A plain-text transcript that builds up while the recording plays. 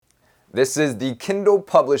This is the Kindle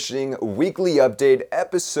Publishing Weekly Update,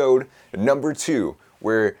 episode number 2,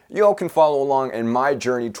 where you all can follow along in my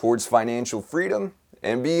journey towards financial freedom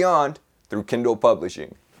and beyond through Kindle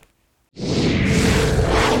Publishing.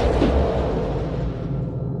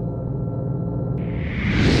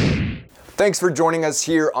 Thanks for joining us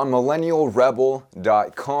here on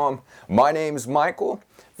MillennialRebel.com. My name's Michael.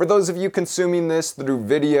 For those of you consuming this through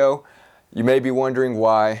video, you may be wondering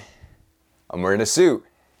why I'm wearing a suit.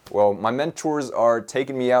 Well, my mentors are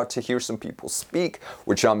taking me out to hear some people speak,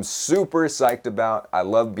 which I'm super psyched about. I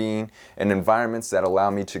love being in environments that allow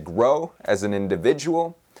me to grow as an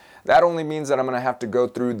individual. That only means that I'm going to have to go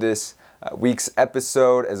through this week's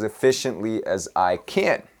episode as efficiently as I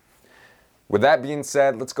can. With that being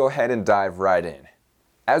said, let's go ahead and dive right in.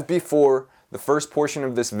 As before, the first portion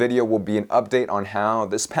of this video will be an update on how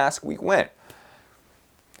this past week went.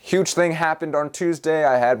 Huge thing happened on Tuesday.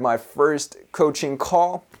 I had my first coaching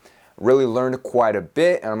call. Really learned quite a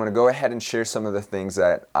bit, and I'm going to go ahead and share some of the things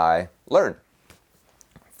that I learned.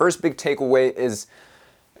 First big takeaway is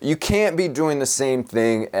you can't be doing the same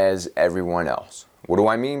thing as everyone else. What do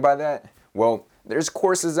I mean by that? Well, there's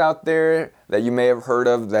courses out there that you may have heard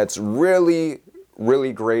of that's really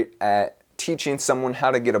great at teaching someone how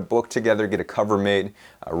to get a book together, get a cover made,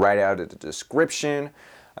 write out a description,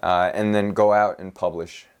 and then go out and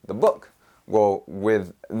publish the book. Well,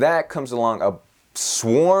 with that comes along a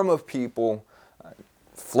swarm of people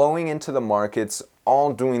flowing into the markets,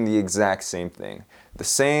 all doing the exact same thing. The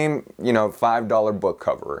same, $5 book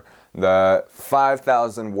cover, the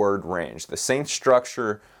 5,000 word range, the same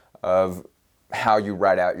structure of how you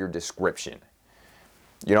write out your description.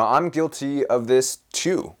 I'm guilty of this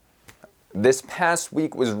too. This past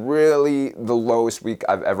week was really the lowest week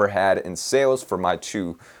I've ever had in sales for my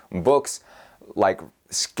 2 books. Like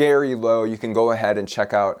scary low. You can go ahead and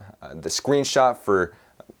check out the screenshot for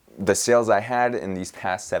the sales I had in these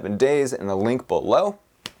past 7 days in the link below.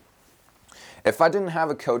 If I didn't have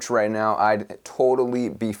a coach right now, I'd totally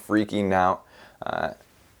be freaking out.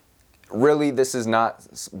 Really, this is not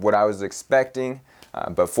what I was expecting,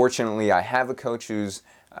 but fortunately I have a coach who's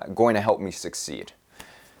going to help me succeed.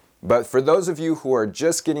 But for those of you who are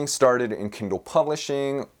just getting started in Kindle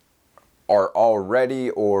publishing, are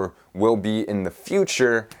already or will be in the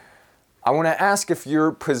future, I want to ask if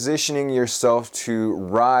you're positioning yourself to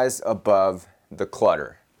rise above the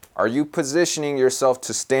clutter. Are you positioning yourself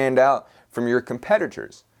to stand out from your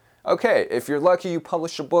competitors? Okay, if you're lucky, you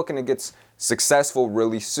publish a book and it gets successful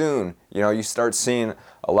really soon. You start seeing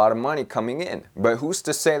a lot of money coming in. But who's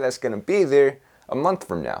to say that's going to be there a month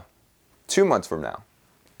from now, 2 months from now,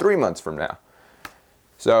 3 months from now?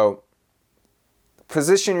 So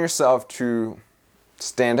position yourself to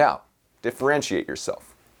stand out, differentiate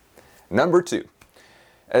yourself. Number 2,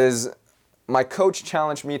 as my coach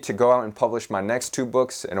challenged me to go out and publish my next 2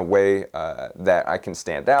 books in a way that I can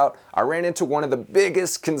stand out, I ran into one of the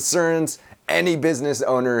biggest concerns any business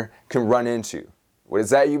owner can run into. What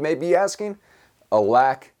is that, you may be asking? A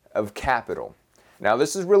lack of capital. Now,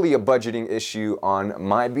 this is really a budgeting issue on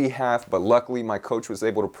my behalf, but luckily my coach was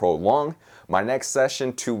able to prolong my next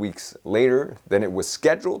session 2 weeks later than it was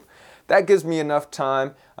scheduled. That gives me enough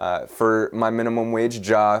time for my minimum wage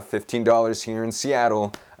job, $15 here in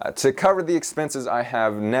Seattle, to cover the expenses I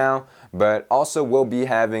have now, but also will be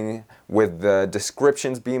having with the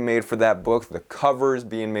descriptions being made for that book, the covers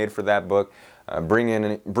being made for that book, bringing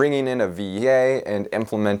in a VA and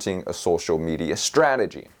implementing a social media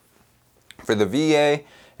strategy. For the VA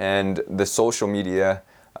and the social media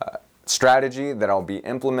strategy that I'll be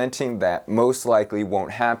implementing, that most likely won't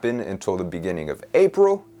happen until the beginning of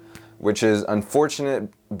April, which is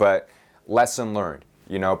unfortunate, but lesson learned.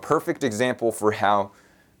 Perfect example for how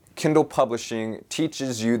Kindle publishing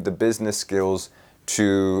teaches you the business skills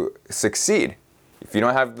to succeed. If you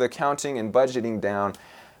don't have the accounting and budgeting down,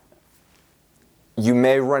 you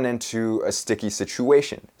may run into a sticky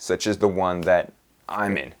situation, such as the one that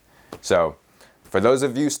I'm in. So, for those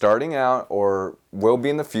of you starting out or will be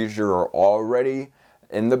in the future or already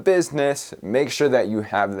in the business, make sure that you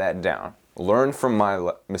have that down. Learn from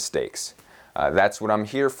my mistakes. That's what I'm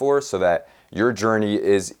here for, so that your journey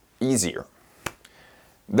is easier.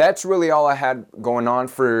 That's really all I had going on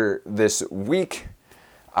for this week.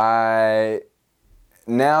 Now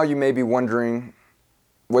you may be wondering,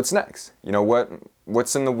 what's next?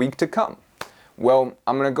 What's in the week to come? Well,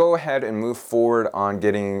 I'm going to go ahead and move forward on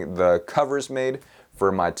getting the covers made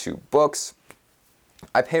for my 2 books.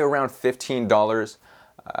 I pay around $15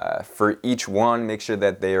 for each one. Make sure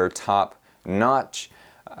that they are top notch.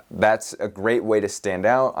 That's a great way to stand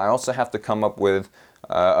out. I also have to come up with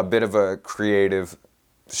a bit of a creative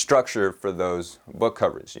structure for those book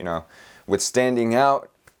covers. With standing out,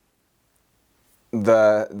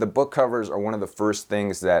 the book covers are one of the first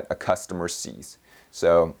things that a customer sees.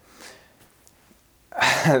 So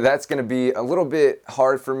that's going to be a little bit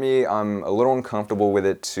hard for me. I'm a little uncomfortable with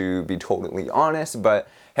it, to be totally honest, but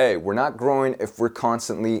hey, we're not growing if we're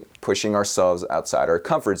constantly pushing ourselves outside our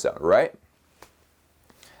comfort zone, right?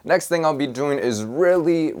 Next thing I'll be doing is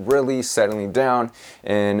really settling down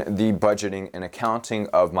in the budgeting and accounting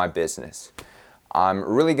of my business. I'm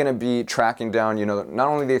really going to be tracking down, not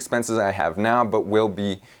only the expenses I have now, but will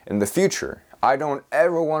be in the future. I don't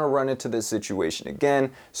ever want to run into this situation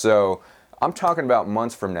again, so I'm talking about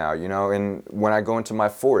months from now, and when I go into my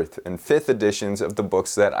 4th and 5th editions of the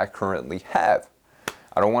books that I currently have.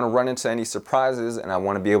 I don't want to run into any surprises, and I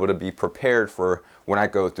want to be able to be prepared for when I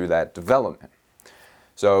go through that development.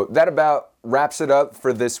 So that about wraps it up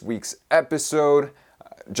for this week's episode.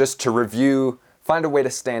 Just to review, find a way to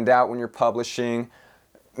stand out when you're publishing.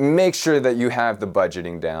 Make sure that you have the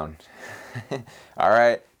budgeting down. All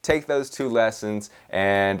right, take those 2 lessons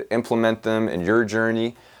and implement them in your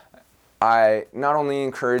journey. I not only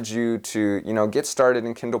encourage you to, get started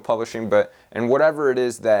in Kindle publishing, but in whatever it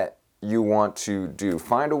is that you want to do,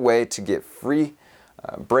 find a way to get free.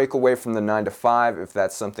 Break away from the 9-to-5 if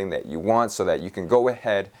that's something that you want, so that you can go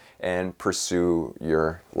ahead and pursue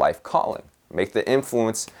your life calling. Make the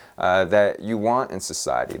influence that you want in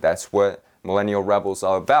society. That's what Millennial Rebel is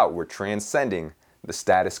all about. We're transcending the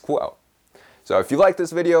status quo. So if you like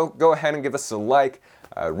this video, go ahead and give us a like.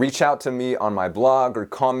 Reach out to me on my blog or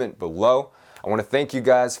comment below. I want to thank you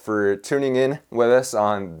guys for tuning in with us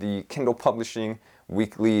on the Kindle Publishing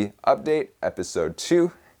Weekly Update, Episode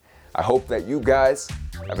 2. I hope that you guys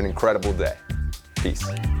have an incredible day. Peace.